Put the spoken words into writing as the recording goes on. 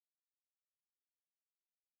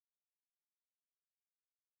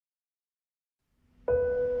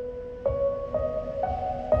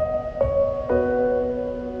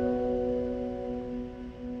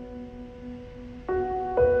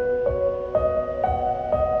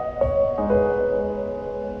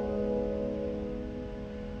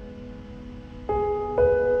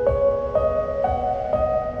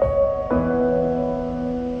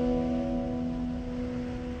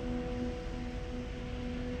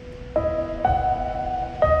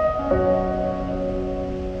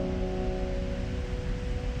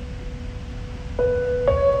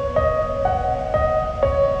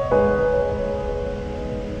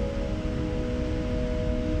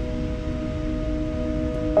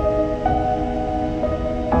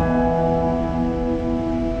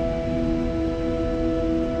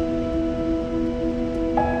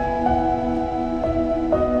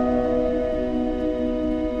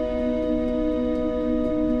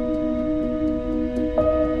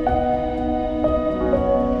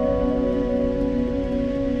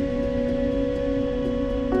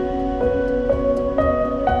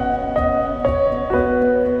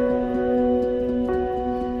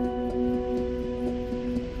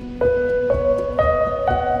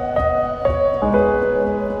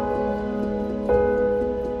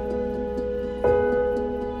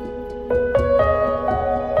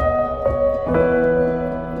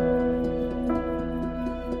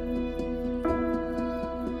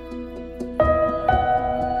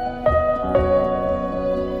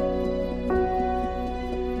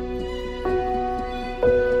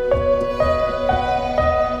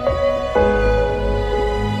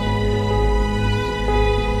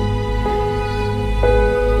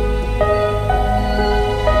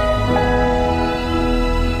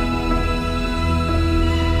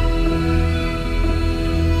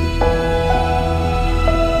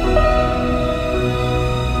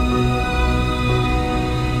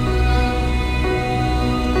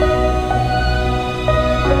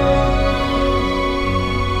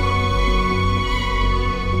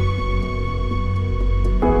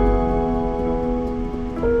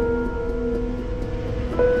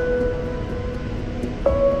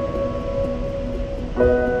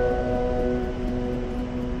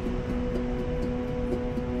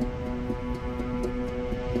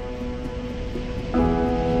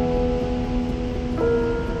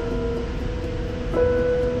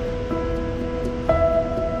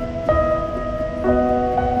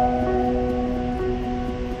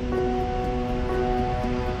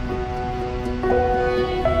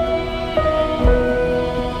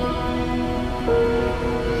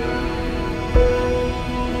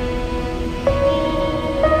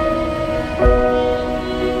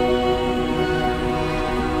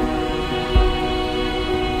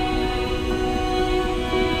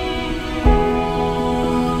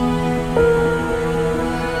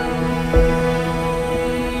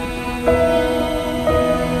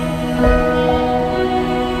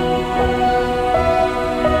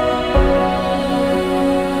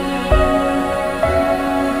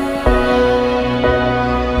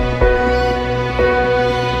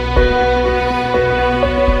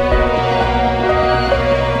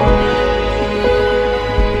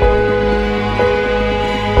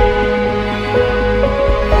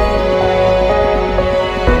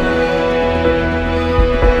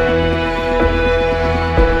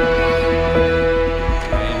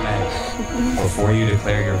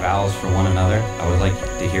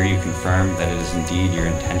hear you confirm that it is indeed your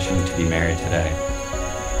intention to be married today.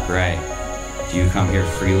 Gray, do you come here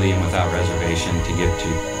freely and without reservation to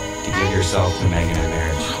give yourself to Meghan in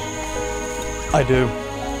marriage? I do.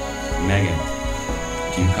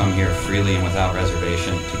 Meghan, do you come here freely and without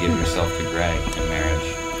reservation to give yourself to Gray in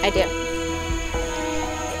marriage? I do.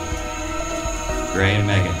 Gray and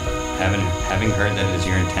Meghan, having heard that it is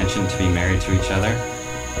your intention to be married to each other,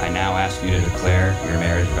 I now ask you to declare your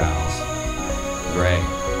marriage vows. Gray,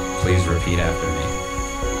 please repeat after me.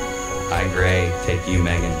 I, Gray, take you,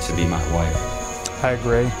 Meghan, to be my wife. I,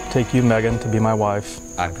 Gray, take you, Meghan, to be my wife.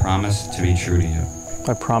 I promise to be true to you.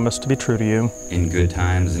 I promise to be true to you. In good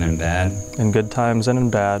times and in bad. In good times and in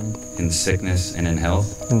bad. In sickness and in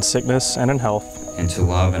health. In sickness and in health. And to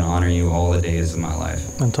love and honor you all the days of my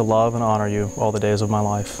life. And to love and honor you all the days of my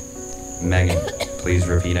life. Meghan, please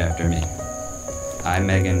repeat after me. I,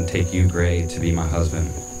 Meghan, take you, Gray, to be my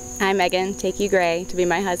husband. I, Meghan, take you, Gray, to be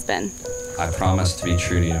my husband. I promise to be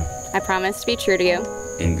true to you. I promise to be true to you.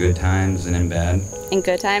 In good times and in bad. In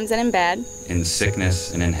good times and in bad. In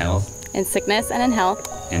sickness and in health. In sickness and in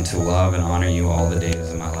health. And to love and honor you all the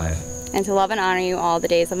days of my life. And to love and honor you all the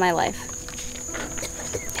days of my life.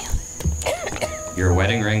 Your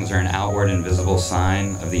wedding rings are an outward and visible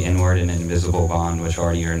sign of the inward and invisible bond which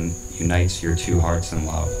already unites your two hearts in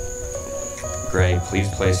love. Gray, please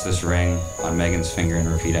place this ring on Meghan's finger and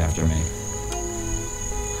repeat after me.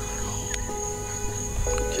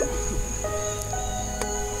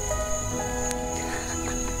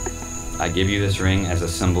 I give you this ring as a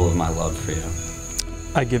symbol of my love for you.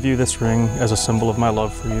 I give you this ring as a symbol of my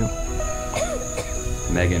love for you.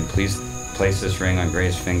 Meghan, please place this ring on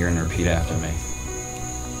Gray's finger and repeat after me.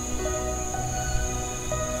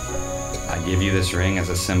 I give you this ring as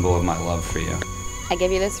a symbol of my love for you. I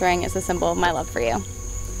give you this ring as a symbol of my love for you.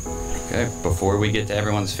 Okay, before we get to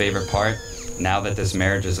everyone's favorite part, now that this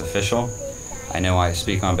marriage is official, I know I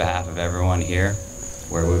speak on behalf of everyone here,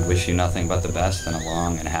 where we wish you nothing but the best and a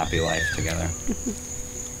long and happy life together.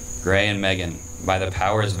 Gray and Meghan, by the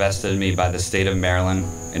powers vested in me by the state of Maryland,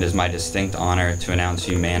 it is my distinct honor to announce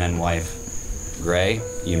you man and wife. Gray,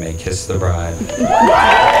 you may kiss the bride.